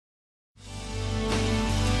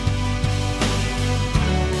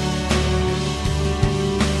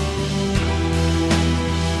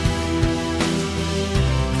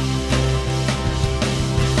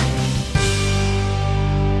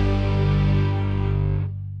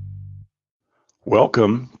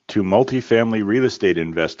Welcome to Multifamily Real Estate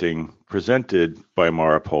Investing presented by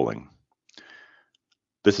Mara Poling.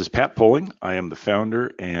 This is Pat Poling. I am the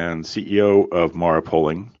founder and CEO of Mara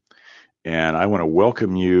Poling, and I want to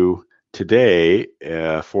welcome you today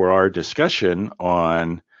for our discussion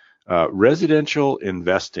on residential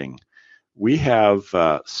investing. We have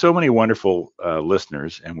so many wonderful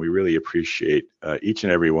listeners, and we really appreciate each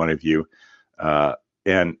and every one of you,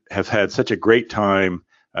 and have had such a great time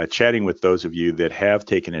chatting with those of you that have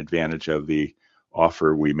taken advantage of the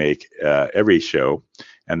offer we make every show,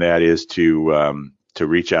 and that is to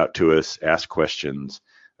reach out to us, ask questions,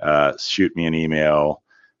 shoot me an email.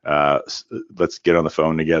 Let's get on the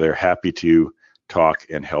phone together. Happy to talk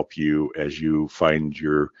and help you as you find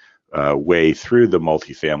your way through the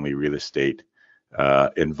multifamily real estate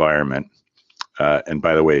environment. And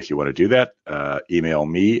by the way, if you want to do that, email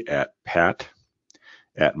me at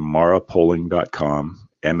pat@marapoling.com,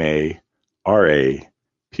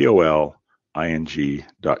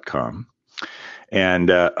 MARAPOLING.com.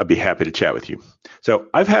 And I'd be happy to chat with you. So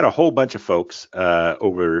I've had a whole bunch of folks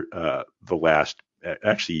over the last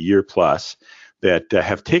actually year plus that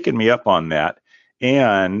have taken me up on that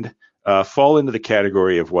and fall into the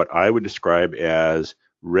category of what I would describe as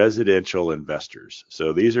residential investors.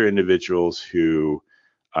 So these are individuals who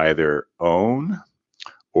either own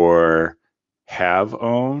or have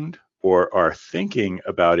owned or are thinking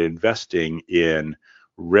about investing in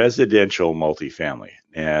residential multifamily.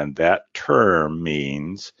 And that term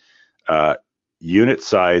means unit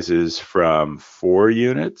sizes from 4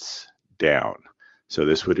 units down. So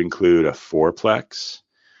this would include a fourplex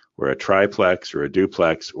or a triplex or a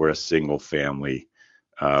duplex or a single family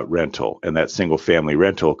rental. And that single family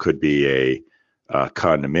rental could be a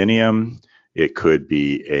condominium. It could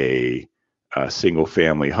be a single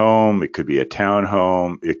family home. It could be a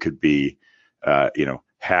townhome. It could be,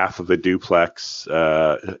 half of a duplex.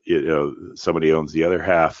 Somebody owns the other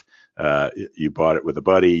half. You bought it with a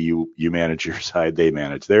buddy. You manage your side. They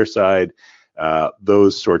manage their side.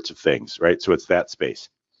 Those sorts of things, right? So it's that space.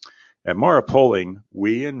 At Mara Poling,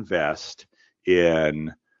 we invest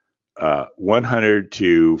in 100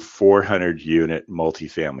 to 400 unit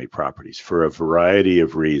multifamily properties for a variety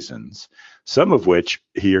of reasons, some of which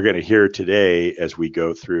you're going to hear today as we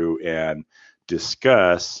go through and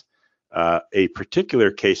discuss a particular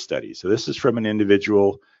case study. So this is from an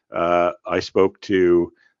individual I spoke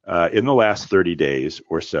to in the last 30 days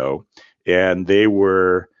or so, and they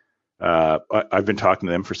were, I've been talking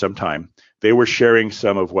to them for some time. They were sharing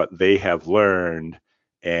some of what they have learned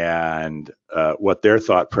and what their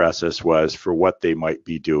thought process was for what they might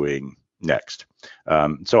be doing next.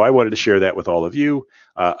 So I wanted to share that with all of you.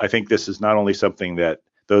 I think this is not only something that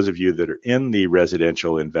those of you that are in the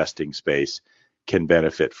residential investing space can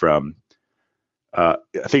benefit from. I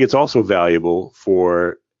think it's also valuable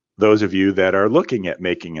for those of you that are looking at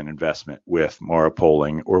making an investment with Mara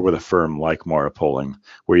Poling or with a firm like Mara Poling,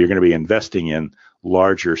 where you're going to be investing in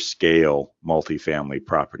larger scale multifamily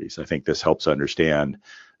properties. I think this helps understand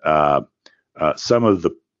some of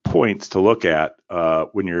the points to look at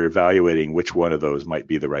when you're evaluating which one of those might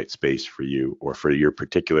be the right space for you or for your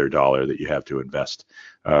particular dollar that you have to invest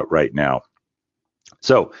right now.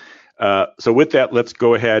 So with that, let's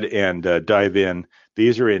go ahead and dive in.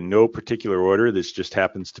 These are in no particular order. This just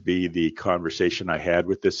happens to be the conversation I had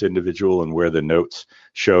with this individual and where the notes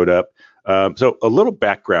showed up. So a little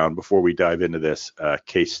background before we dive into this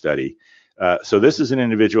case study. So this is an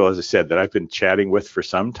individual, as I said, that I've been chatting with for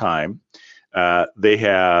some time. They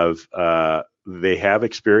have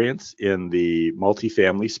experience in the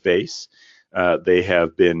multifamily space. They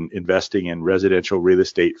have been investing in residential real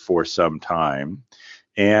estate for some time,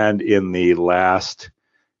 and in the last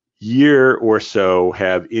year or so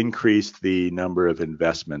have increased the number of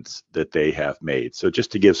investments that they have made. So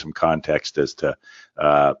just to give some context as to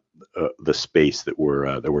the space that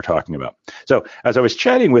we're talking about. So as I was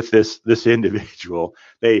chatting with this individual,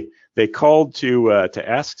 they called to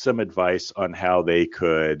ask some advice on how they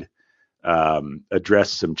could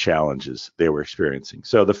address some challenges they were experiencing.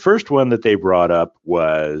 So the first one that they brought up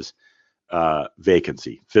was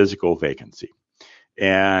vacancy, physical vacancy.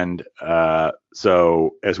 And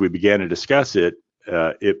so as we began to discuss it,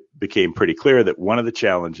 it became pretty clear that one of the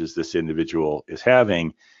challenges this individual is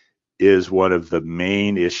having is one of the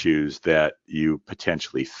main issues that you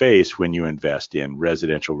potentially face when you invest in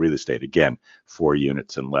residential real estate, again, 4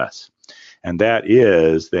 units and less. And that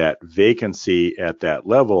is that vacancy at that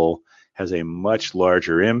level has a much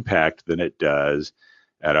larger impact than it does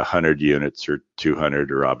at 100 units or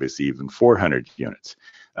 200 or obviously even 400 units.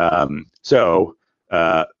 So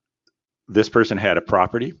this person had a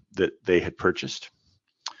property that they had purchased.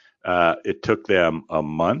 It took them a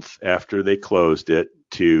month after they closed it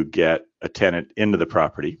to get a tenant into the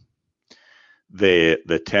property.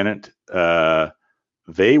 The tenant,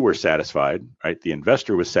 they were satisfied, right? The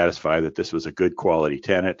investor was satisfied that this was a good quality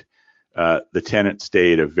tenant. The tenant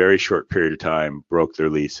stayed a very short period of time, broke their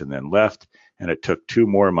lease, and then left. And it took 2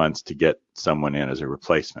 more months to get someone in as a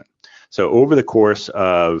replacement. So over the course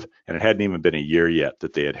of, and it hadn't even been a year yet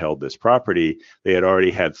that they had held this property, they had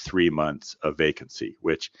already had 3 months of vacancy,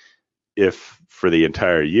 which if for the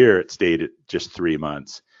entire year it stayed at just 3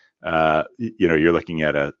 months, you're looking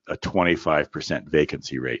at a 25%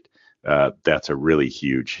 vacancy rate. That's a really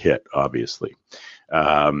huge hit, obviously.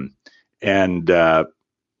 And we're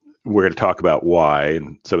going to talk about why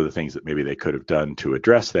and some of the things that maybe they could have done to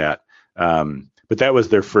address that. But that was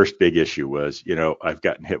their first big issue was, I've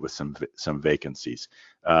gotten hit with some vacancies.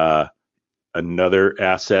 Another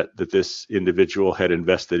asset that this individual had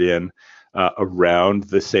invested in around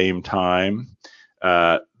the same time,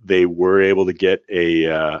 they were able to get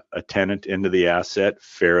a tenant into the asset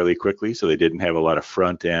fairly quickly, so they didn't have a lot of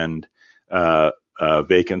front end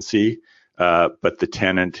vacancy, but the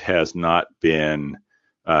tenant has not been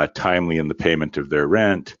timely in the payment of their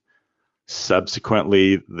rent.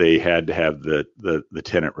 Subsequently, they had to have the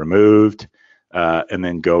tenant removed and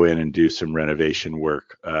then go in and do some renovation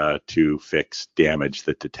work to fix damage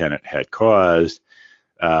that the tenant had caused.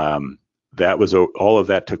 That was all of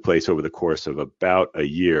that took place over the course of about a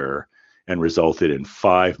year and resulted in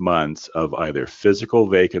 5 months of either physical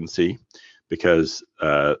vacancy because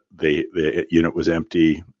the unit was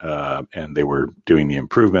empty and they were doing the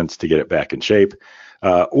improvements to get it back in shape,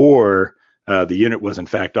 or the unit was in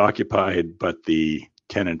fact occupied, but the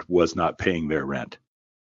tenant was not paying their rent.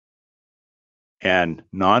 And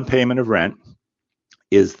non-payment of rent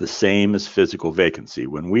is the same as physical vacancy.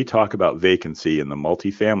 When we talk about vacancy in the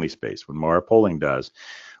multifamily space, when Mara Poling does,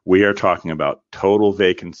 we are talking about total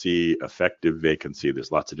vacancy, effective vacancy.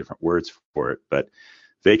 There's lots of different words for it, but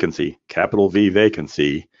vacancy, capital V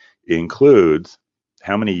vacancy, includes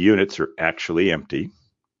how many units are actually empty,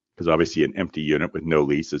 because obviously an empty unit with no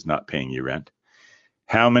lease is not paying you rent.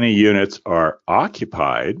 How many units are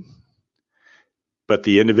occupied, but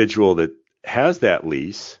the individual that has that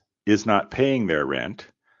lease is not paying their rent.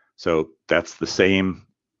 So that's the same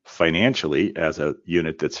financially as a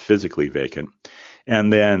unit that's physically vacant.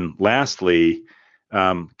 And then lastly,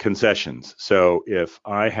 concessions. So if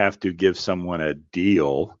I have to give someone a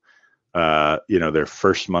deal, their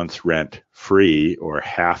first month's rent free or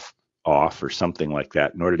half off or something like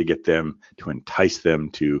that in order to get them to entice them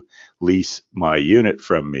to lease my unit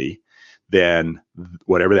from me, then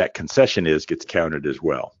whatever that concession is gets counted as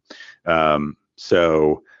well.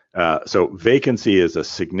 So vacancy is a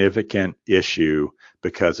significant issue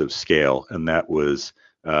because of scale, and that was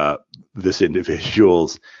this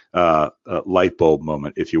individual's light bulb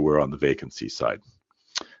moment, if you were, on the vacancy side.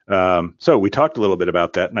 So we talked a little bit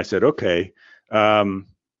about that, and I said, okay,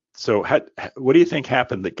 so what do you think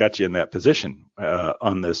happened that got you in that position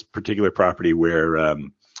on this particular property where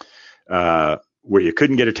you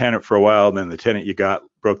couldn't get a tenant for a while, and then the tenant you got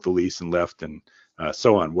broke the lease and left, and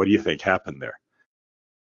so on? What do you think happened there?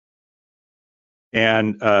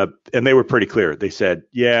 And they were pretty clear. They said,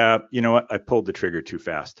 yeah, you know what? I pulled the trigger too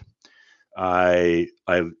fast. I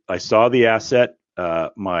saw the asset.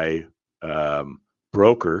 My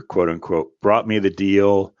broker, quote unquote, brought me the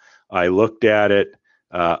deal. I looked at it.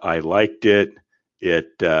 I liked it.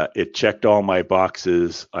 It checked all my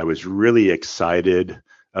boxes. I was really excited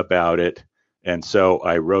about it. And so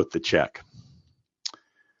I wrote the check.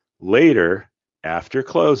 Later, after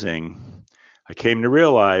closing, I came to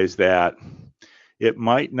realize that it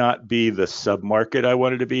might not be the submarket I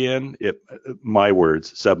wanted to be in. My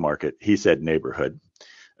words, submarket. He said neighborhood.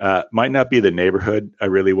 Might not be the neighborhood I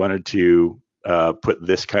really wanted to put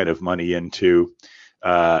this kind of money into.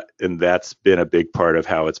 And that's been a big part of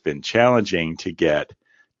how it's been challenging to get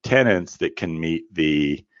tenants that can meet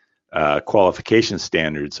the qualification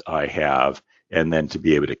standards I have, and then to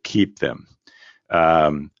be able to keep them.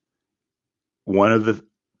 One of the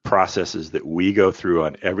processes that we go through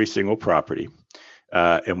on every single property,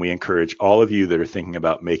 and we encourage all of you that are thinking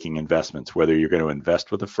about making investments, whether you're going to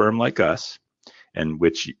invest with a firm like us, in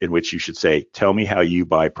which you should say, tell me how you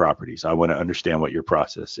buy properties. I want to understand what your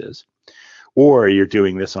process is. Or you're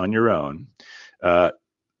doing this on your own.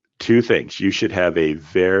 2 things. You should have a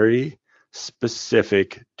very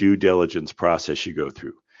specific due diligence process you go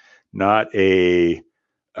through. Not a,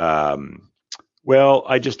 well,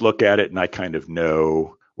 I just look at it and I kind of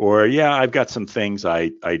know, or yeah, I've got some things I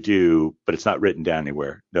do, but it's not written down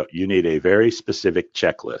anywhere. No, you need a very specific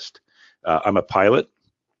checklist. I'm a pilot.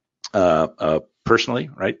 personally,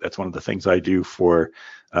 right? That's one of the things I do for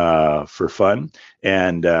fun.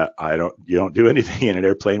 And you don't do anything in an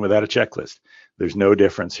airplane without a checklist. There's no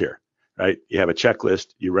difference here, right? You have a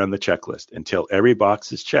checklist, you run the checklist until every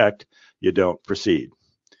box is checked. You don't proceed.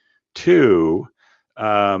 Two,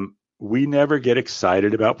 we never get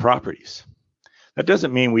excited about properties. That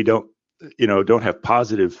doesn't mean we don't have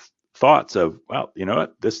positive thoughts of, well, you know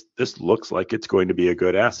what, this looks like it's going to be a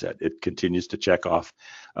good asset. It continues to check off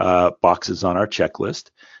boxes on our checklist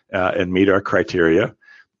and meet our criteria.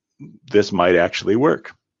 This might actually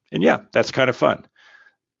work. And yeah, that's kind of fun.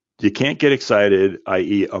 You can't get excited,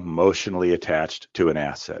 i.e. emotionally attached to an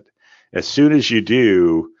asset. As soon as you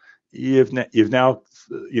do, you've now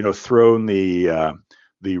thrown the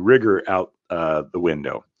rigor out the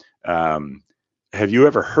window. Have you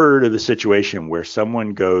ever heard of the situation where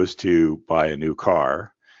someone goes to buy a new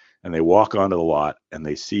car and they walk onto the lot and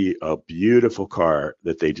they see a beautiful car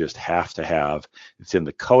that they just have to have? It's in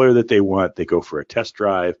the color that they want. They go for a test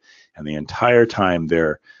drive, and the entire time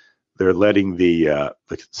they're letting the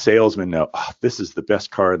salesman know, oh, this is the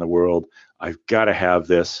best car in the world. I've got to have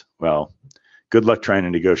this. Well, good luck trying to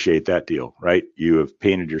negotiate that deal, right? You have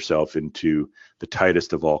painted yourself into the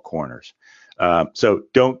tightest of all corners. So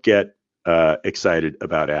don't get excited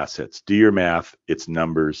about assets. Do your math. It's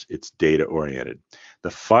numbers. It's data oriented.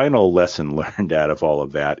 The final lesson learned out of all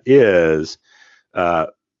of that is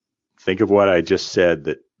think of what I just said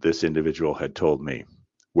that this individual had told me.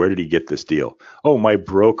 Where did he get this deal? Oh, my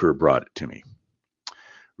broker brought it to me.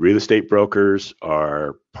 Real estate brokers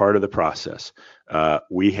are part of the process.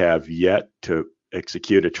 We have yet to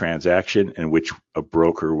execute a transaction in which a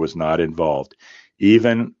broker was not involved.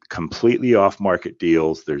 Even completely off-market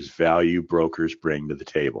deals, there's value brokers bring to the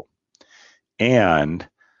table. And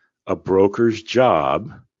a broker's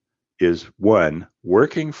job is, one,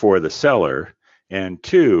 working for the seller, and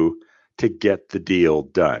two, to get the deal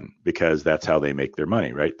done, because that's how they make their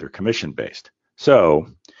money, right? They're commission-based. So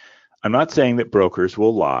I'm not saying that brokers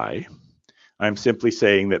will lie. I'm simply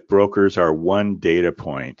saying that brokers are one data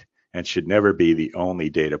point and should never be the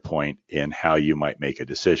only data point in how you might make a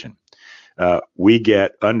decision. We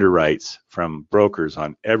get underwrites from brokers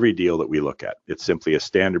on every deal that we look at. It's simply a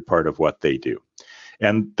standard part of what they do.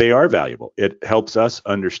 And they are valuable. It helps us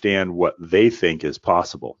understand what they think is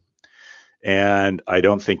possible. And I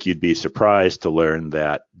don't think you'd be surprised to learn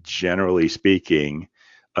that, generally speaking,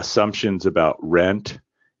 assumptions about rent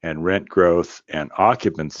and rent growth and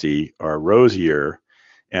occupancy are rosier,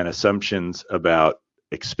 and assumptions about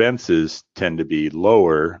expenses tend to be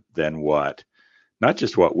lower than not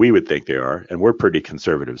just what we would think they are, and we're pretty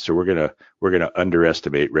conservative, so we're gonna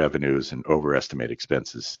underestimate revenues and overestimate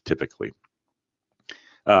expenses typically.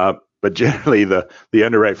 But generally, the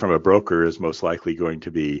underwrite from a broker is most likely going to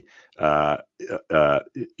be,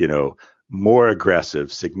 more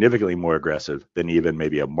aggressive, significantly more aggressive than even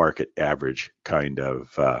maybe a market average kind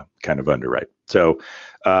of underwrite. So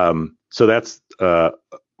that's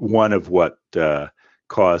one of what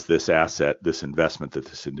caused this investment that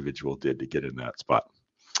this individual did to get in that spot.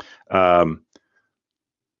 So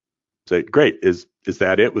great. Is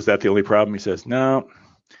that it? Was that the only problem? He says, no.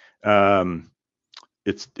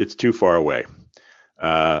 It's too far away.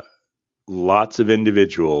 Lots of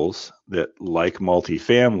individuals that like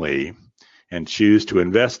multifamily and choose to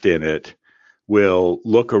invest in it will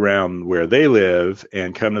look around where they live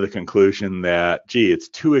and come to the conclusion that, gee, it's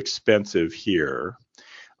too expensive here.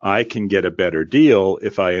 I can get a better deal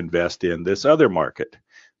if I invest in this other market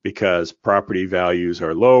because property values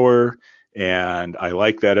are lower and I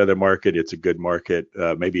like that other market. It's a good market.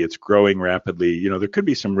 Maybe it's growing rapidly. There could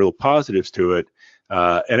be some real positives to it.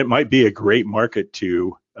 And it might be a great market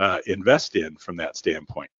to invest in from that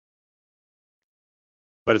standpoint.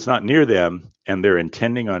 But it's not near them, and they're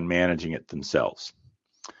intending on managing it themselves.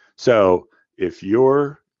 So if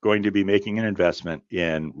you're going to be making an investment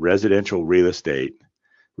in residential real estate,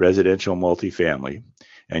 residential multifamily,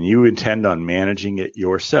 and you intend on managing it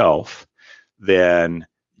yourself, then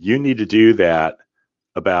you need to do that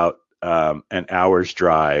about an hour's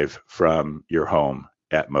drive from your home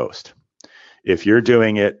at most. If you're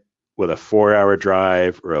doing it with a 4-hour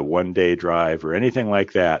drive or a 1-day drive or anything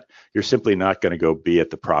like that, you're simply not going to go be at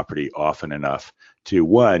the property often enough to,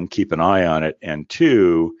 one, keep an eye on it, and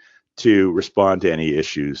two, to respond to any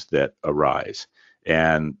issues that arise.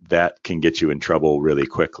 And that can get you in trouble really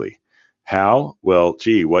quickly. How? Well,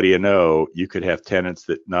 gee, what do you know? You could have tenants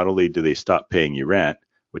that not only do they stop paying you rent,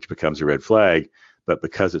 which becomes a red flag, but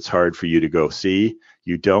because it's hard for you to go see,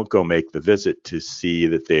 you don't go make the visit to see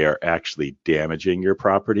that they are actually damaging your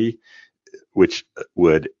property. which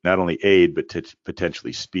would not only aid but to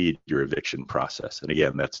potentially speed your eviction process. And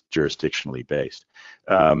again, that's jurisdictionally based.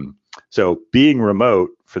 So being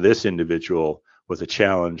remote for this individual was a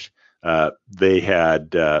challenge they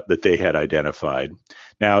had identified.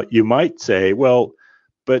 Now, you might say, well,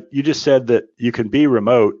 but you just said that you can be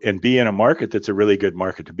remote and be in a market that's a really good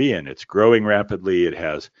market to be in. It's growing rapidly. It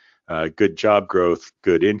has good job growth,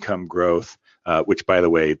 good income growth, which, by the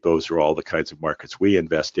way, those are all the kinds of markets we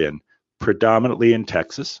invest in, predominantly in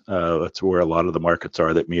Texas. That's where a lot of the markets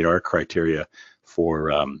are that meet our criteria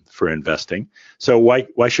for investing. So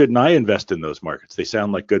why shouldn't I invest in those markets? They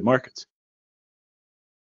sound like good markets.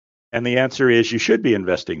 And the answer is you should be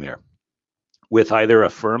investing there with either a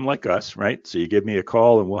firm like us, right? So you give me a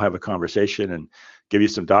call and we'll have a conversation and give you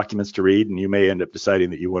some documents to read, and you may end up deciding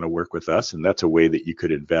that you want to work with us. And that's a way that you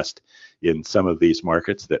could invest in some of these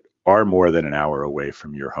markets that are more than an hour away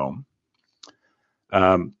from your home.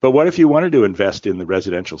 But what if you wanted to invest in the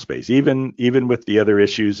residential space, even with the other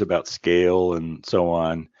issues about scale and so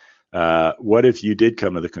on? What if you did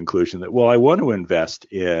come to the conclusion that, well, I want to invest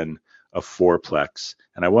in a fourplex,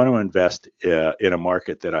 and I want to invest in a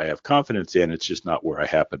market that I have confidence in. It's just not where I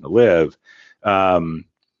happen to live.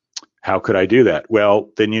 How could I do that? Well,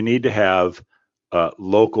 then you need to have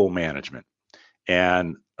local management,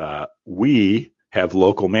 and we have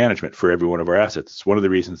local management for every one of our assets. It's one of the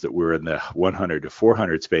reasons that we're in the 100 to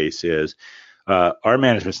 400 space is our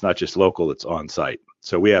management's not just local, it's on-site.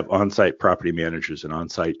 So we have on-site property managers and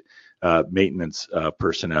on-site maintenance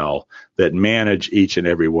personnel that manage each and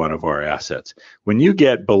every one of our assets. When you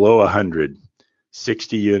get below 100,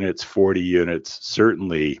 60 units, 40 units,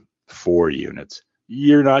 certainly 4 units,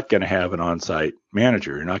 you're not going to have an on-site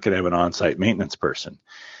manager. You're not going to have an on-site maintenance person.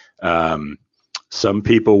 Some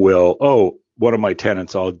people will, one of my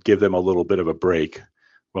tenants, I'll give them a little bit of a break.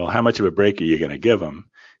 Well, how much of a break are you going to give them?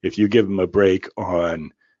 If you give them a break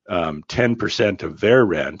on 10% of their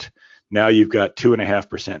rent, now you've got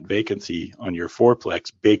 2.5% vacancy on your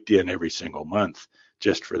fourplex baked in every single month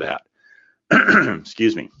just for that.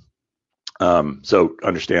 Excuse me. So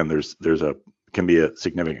understand there's can be a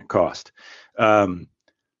significant cost.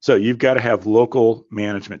 So you've got to have local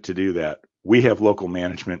management to do that. We have local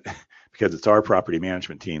management because it's our property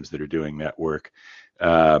management teams that are doing that work.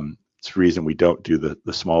 It's the reason we don't do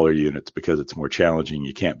the smaller units, because it's more challenging.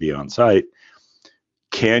 You can't be on site.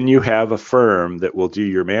 Can you have a firm that will do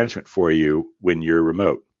your management for you when you're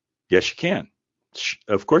remote? Yes, you can.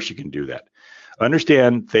 Of course you can do that.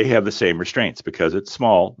 Understand they have the same restraints. Because it's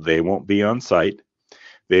small, they won't be on site.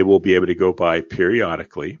 They will be able to go by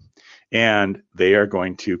periodically, and they are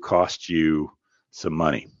going to cost you some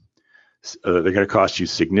money. They're going to cost you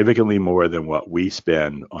significantly more than what we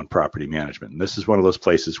spend on property management. And this is one of those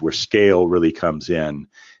places where scale really comes in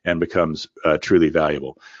and becomes truly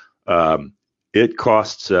valuable. It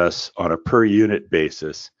costs us on a per unit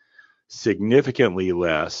basis significantly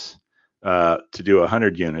less to do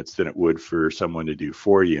 100 units than it would for someone to do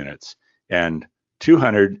 4 units. And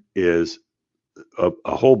 200 is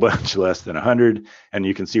a whole bunch less than 100, and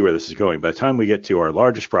you can see where this is going. By the time we get to our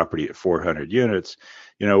largest property at 400 units,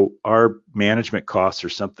 our management costs are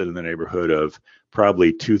something in the neighborhood of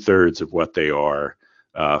probably 2/3 of what they are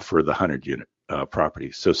for the 100 unit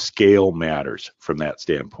property. So scale matters from that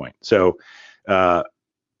standpoint. So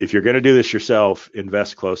if you're going to do this yourself,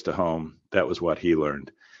 invest close to home. That was what he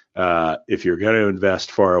learned. If you're going to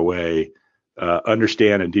invest far away,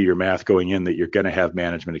 understand and do your math going in that you're going to have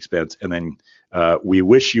management expense. And then we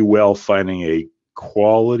wish you well finding a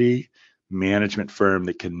quality management firm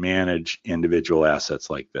that can manage individual assets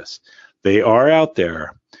like this. They are out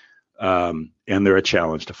there, and they're a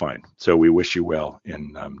challenge to find. So we wish you well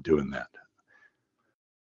in doing that.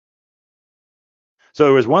 So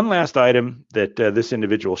there was one last item that this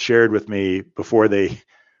individual shared with me before they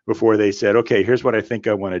said, okay, here's what I think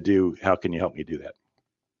I want to do. How can you help me do that?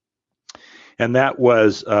 And that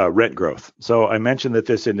was rent growth. So I mentioned that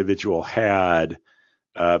this individual had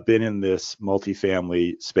been in this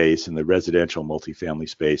multifamily space, in the residential multifamily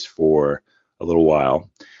space, for a little while.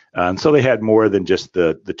 And so they had more than just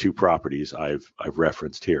the 2 properties I've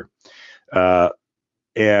referenced here. So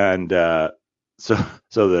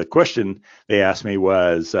the question they asked me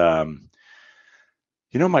was, my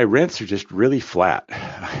rents are just really flat.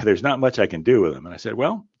 There's not much I can do with them. And I said,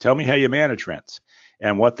 well, tell me how you manage rents.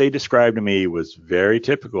 And what they described to me was very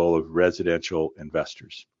typical of residential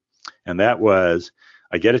investors. And that was,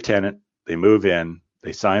 I get a tenant, they move in,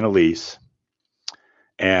 they sign a lease,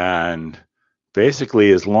 and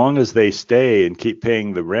basically as long as they stay and keep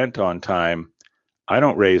paying the rent on time, I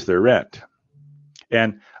don't raise their rent.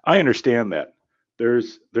 And I understand that.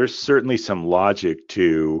 There's certainly some logic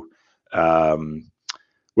to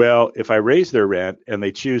Well, if I raise their rent and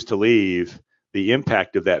they choose to leave, the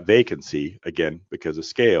impact of that vacancy, again, because of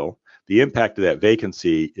scale, the impact of that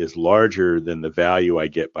vacancy is larger than the value I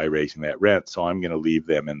get by raising that rent. So I'm going to leave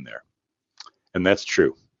them in there. And that's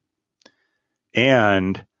true.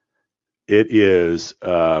 And it is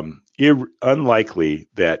unlikely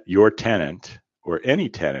that your tenant or any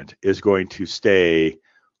tenant is going to stay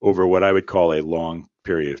over what I would call a long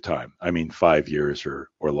period of time. I mean, 5 years or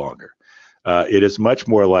longer. It is much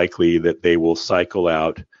more likely that they will cycle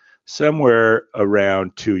out somewhere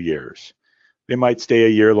around 2 years. They might stay a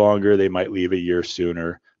year longer, they might leave a year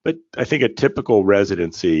sooner, but I think a typical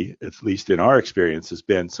residency, at least in our experience, has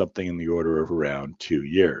been something in the order of around 2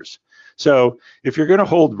 years. So if you're going to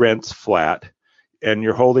hold rents flat and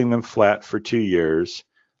you're holding them flat for 2 years,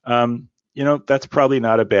 that's probably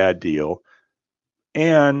not a bad deal.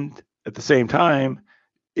 And at the same time,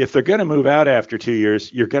 if they're going to move out after 2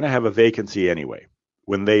 years, you're going to have a vacancy anyway.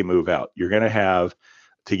 When they move out, you're going to have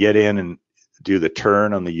to get in and do the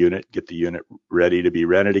turn on the unit, get the unit ready to be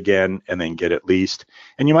rented again, and then get it leased.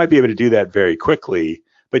 And you might be able to do that very quickly,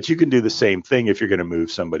 but you can do the same thing if you're going to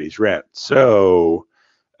move somebody's rent. So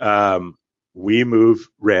we move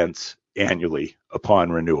rents annually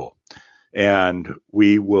upon renewal, and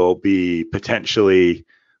we will be potentially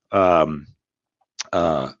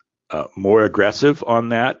more aggressive on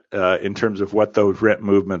that in terms of what those rent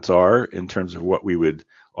movements are, in terms of what we would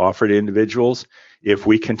offer to individuals if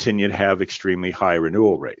we continue to have extremely high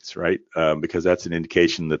renewal rates, right? Because that's an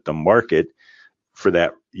indication that the market for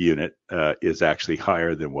that unit is actually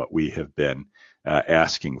higher than what we have been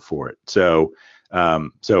asking for it. So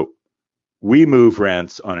we move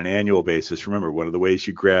rents on an annual basis. Remember, one of the ways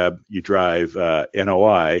you drive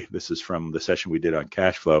NOI, this is from the session we did on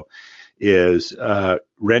cash flow, is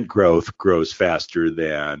rent growth grows faster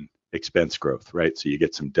than expense growth, right? So you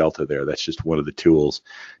get some delta there. That's just one of the tools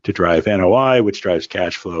to drive NOI, which drives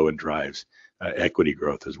cash flow and drives equity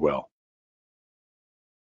growth as well.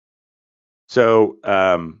 So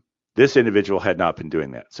this individual had not been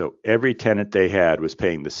doing that. So every tenant they had was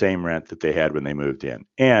paying the same rent that they had when they moved in.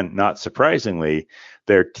 And not surprisingly,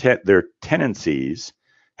 their tenancies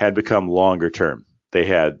had become longer term. They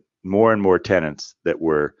had more and more tenants that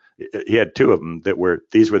were, he had two of them that were,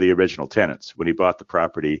 these were the original tenants. When he bought the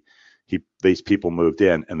property, these people moved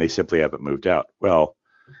in and they simply haven't moved out. Well,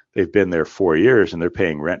 they've been there 4 years and they're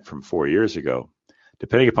paying rent from 4 years ago.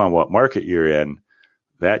 Depending upon what market you're in,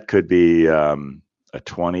 that could be a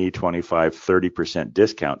 20, 25, 30%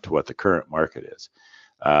 discount to what the current market is.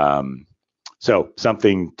 So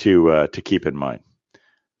something to keep in mind.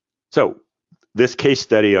 So this case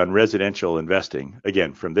study on residential investing,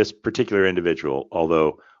 again, from this particular individual,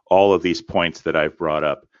 although all of these points that I've brought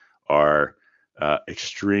up are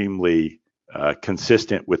extremely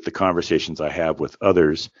consistent with the conversations I have with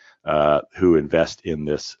others who invest in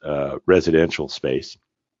this residential space.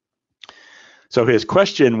 So his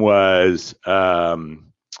question was, how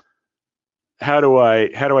do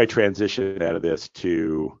I transition out of this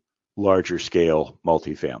to larger scale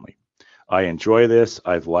multifamily? I enjoy this.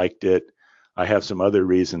 I've liked it. I have some other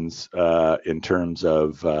reasons in terms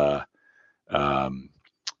of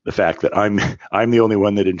the fact that I'm the only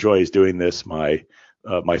one that enjoys doing this. My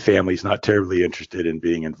family's not terribly interested in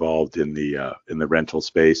being involved in the rental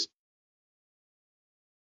space.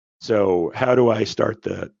 So how do I start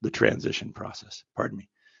the transition process? Pardon me.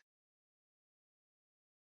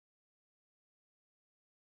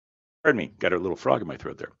 Got a little frog in my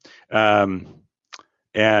throat there.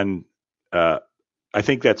 I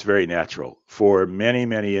think that's very natural. For many,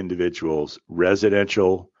 many individuals,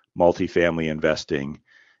 residential multifamily investing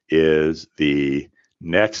is the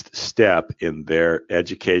next step in their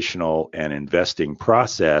educational and investing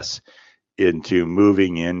process into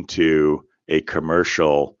moving into a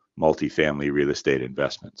commercial multifamily real estate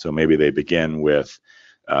investment. So maybe they begin with,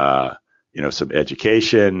 some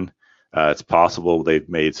education. It's possible they've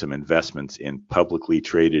made some investments in publicly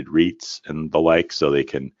traded REITs and the like, so they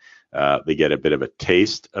get a bit of a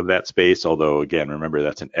taste of that space. Although, again, remember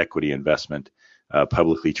that's an equity investment.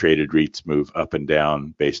 Publicly traded REITs move up and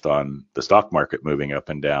down based on the stock market moving up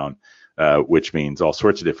and down, which means all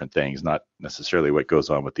sorts of different things, not necessarily what goes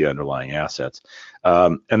on with the underlying assets.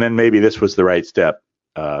 And then maybe this was the right step,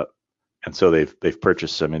 and so they've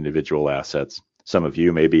purchased some individual assets. Some of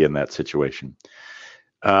you may be in that situation.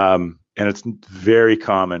 And it's very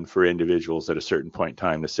common for individuals at a certain point in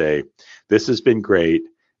time to say, this has been great,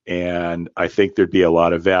 and I think there'd be a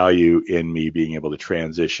lot of value in me being able to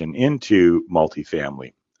transition into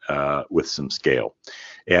multifamily with some scale.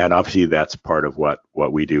 And obviously that's part of what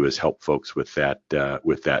we do is help folks with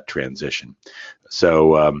that transition.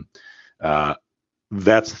 So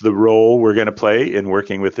That's the role we're going to play in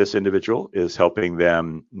working with this individual, is helping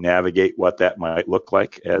them navigate what that might look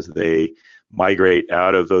like as they migrate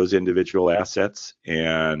out of those individual assets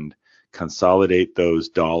and consolidate those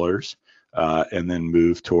dollars, and then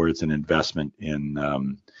move towards an investment in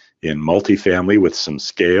multifamily with some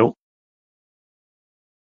scale.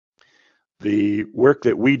 The work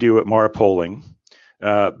that we do at Mara Poling,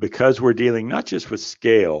 because we're dealing not just with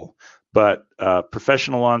scale, but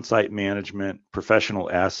professional on-site management,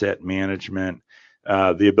 professional asset management,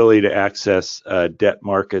 the ability to access debt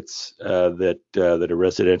markets that a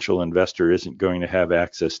residential investor isn't going to have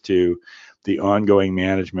access to, the ongoing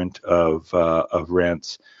management of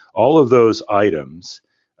rents, all of those items,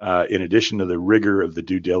 in addition to the rigor of the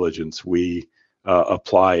due diligence we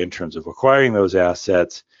apply in terms of acquiring those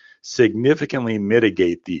assets, significantly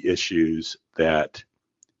mitigate the issues that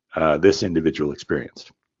this individual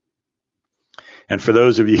experienced. And for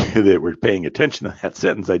those of you that were paying attention to that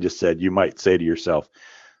sentence I just said, you might say to yourself,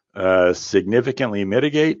 significantly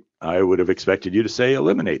mitigate? I would have expected you to say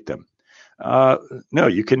eliminate them. No,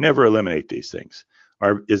 you can never eliminate these things.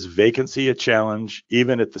 Is vacancy a challenge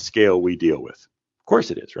even at the scale we deal with? Of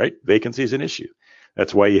course it is, right? Vacancy is an issue.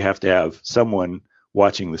 That's why you have to have someone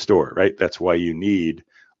watching the store, right? That's why you need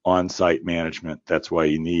on-site management. That's why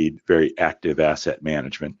you need very active asset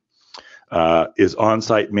management. Is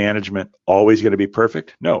on-site management always going to be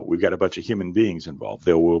perfect? No, we've got a bunch of human beings involved.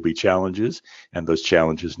 There will be challenges, and those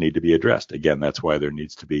challenges need to be addressed. Again, that's why there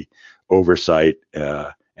needs to be oversight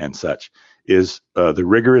and such. Is the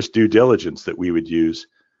rigorous due diligence that we would use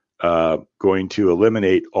going to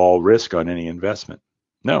eliminate all risk on any investment?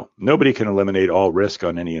 No, nobody can eliminate all risk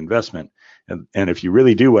on any investment. And if you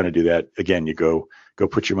really do want to do that, again, you go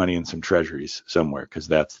put your money in some treasuries somewhere, because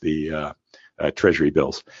that's the treasury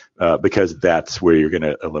bills, because that's where you're going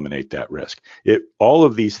to eliminate that risk. All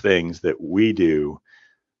of these things that we do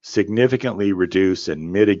significantly reduce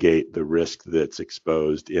and mitigate the risk that's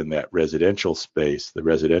exposed in that residential space, the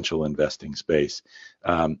residential investing space.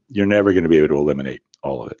 You're never going to be able to eliminate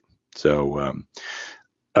all of it. So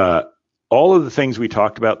all of the things we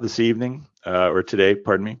talked about this evening, or today,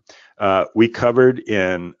 pardon me, we covered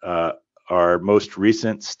in our most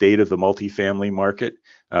recent State of the Multifamily Market.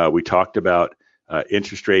 We talked about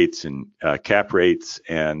interest rates and cap rates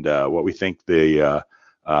and what we think the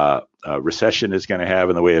recession is going to have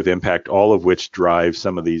in the way of impact, all of which drive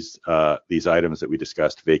some of these items that we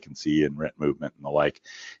discussed, vacancy and rent movement and the like.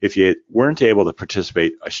 If you weren't able to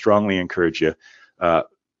participate, I strongly encourage you,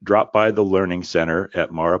 drop by the Learning Center at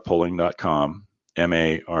marapoling.com,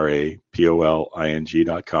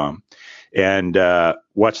 marapoling.com, and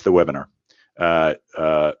watch the webinar.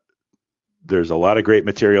 There's a lot of great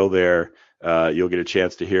material there. You'll get a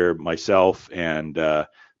chance to hear myself and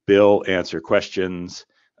Bill answer questions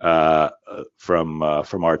from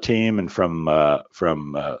our team and from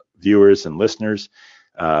viewers and listeners.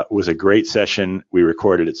 It was a great session. We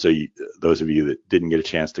recorded it, so those of you that didn't get a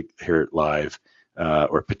chance to hear it live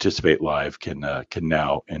or participate live can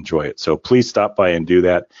now enjoy it. So please stop by and do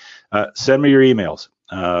that. Send me your emails.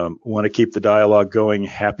 Want to keep the dialogue going.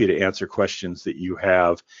 Happy to answer questions that you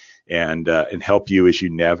have and help you as you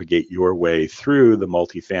navigate your way through the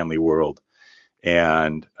multifamily world.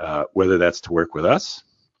 And whether that's to work with us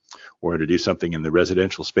or to do something in the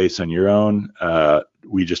residential space on your own,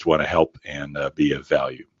 we just want to help and be of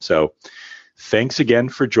value. So thanks again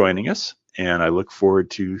for joining us, and I look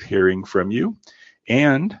forward to hearing from you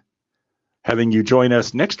and having you join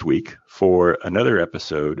us next week for another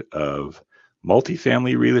episode of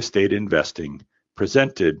Multifamily Real Estate Investing,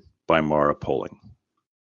 presented by Mara Poling.